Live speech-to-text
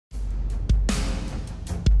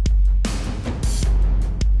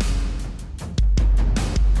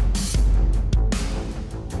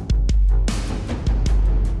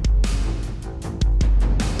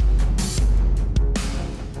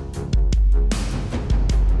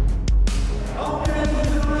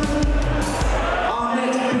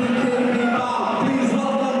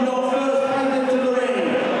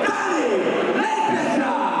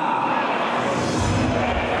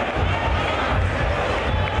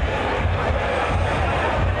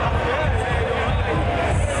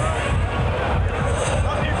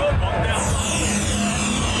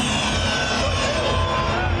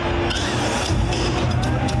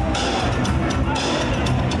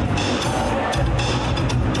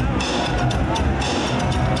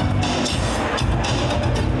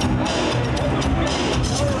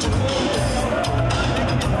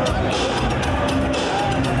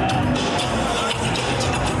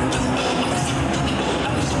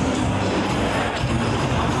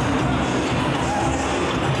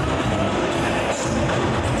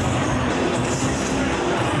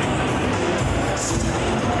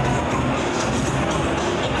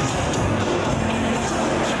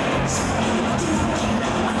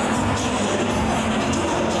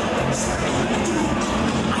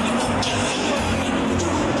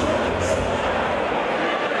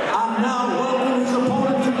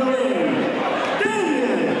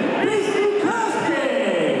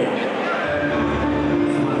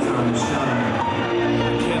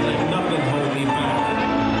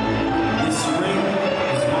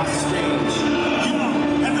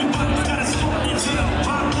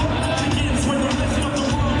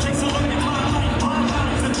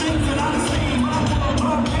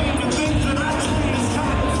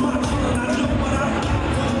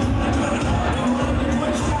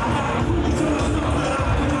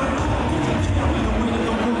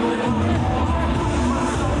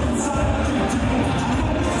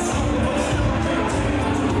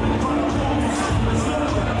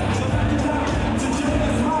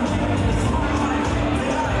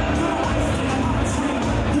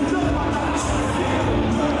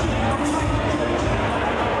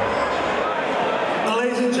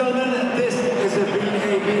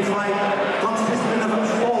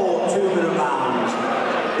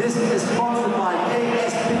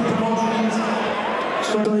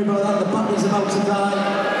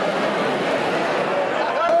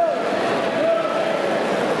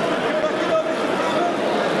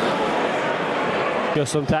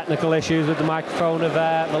Just some technical issues with the microphone of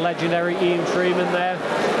the legendary Ian Freeman there.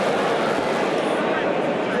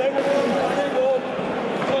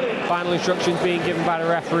 Final instructions being given by the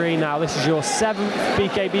referee now. This is your 7th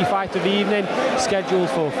BKB fight of the evening, scheduled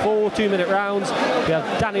for 4 2-minute rounds. We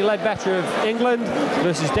have Danny Leadbetter of England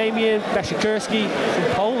versus Damian Biesiekirrski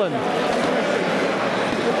from Poland.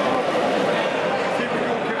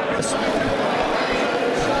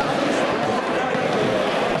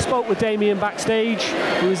 I spoke with Damian backstage.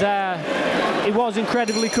 He was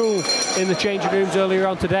incredibly cool in the changing rooms earlier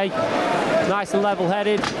on today. Nice and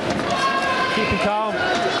level-headed, keeping calm.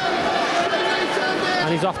 And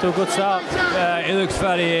he's off to a good start. He looks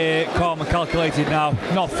very calm and calculated now,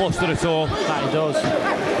 not flustered at all. That he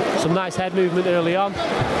does. Some nice head movement early on.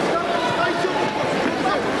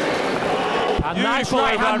 And nice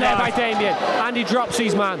right hand there by Damian. And he drops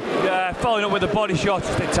his man. Yeah, following up with a body shot,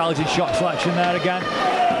 just intelligent shot selection there again.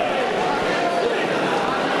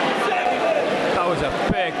 That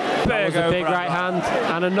was a big right hand.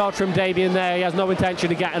 And a nod from Damian there. He has no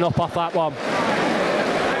intention of getting up off that one.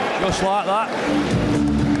 Just like that.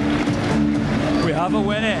 We have a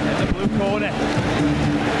winner in the blue corner.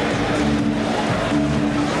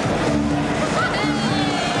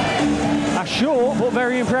 A short but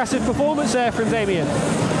very impressive performance there from Damian.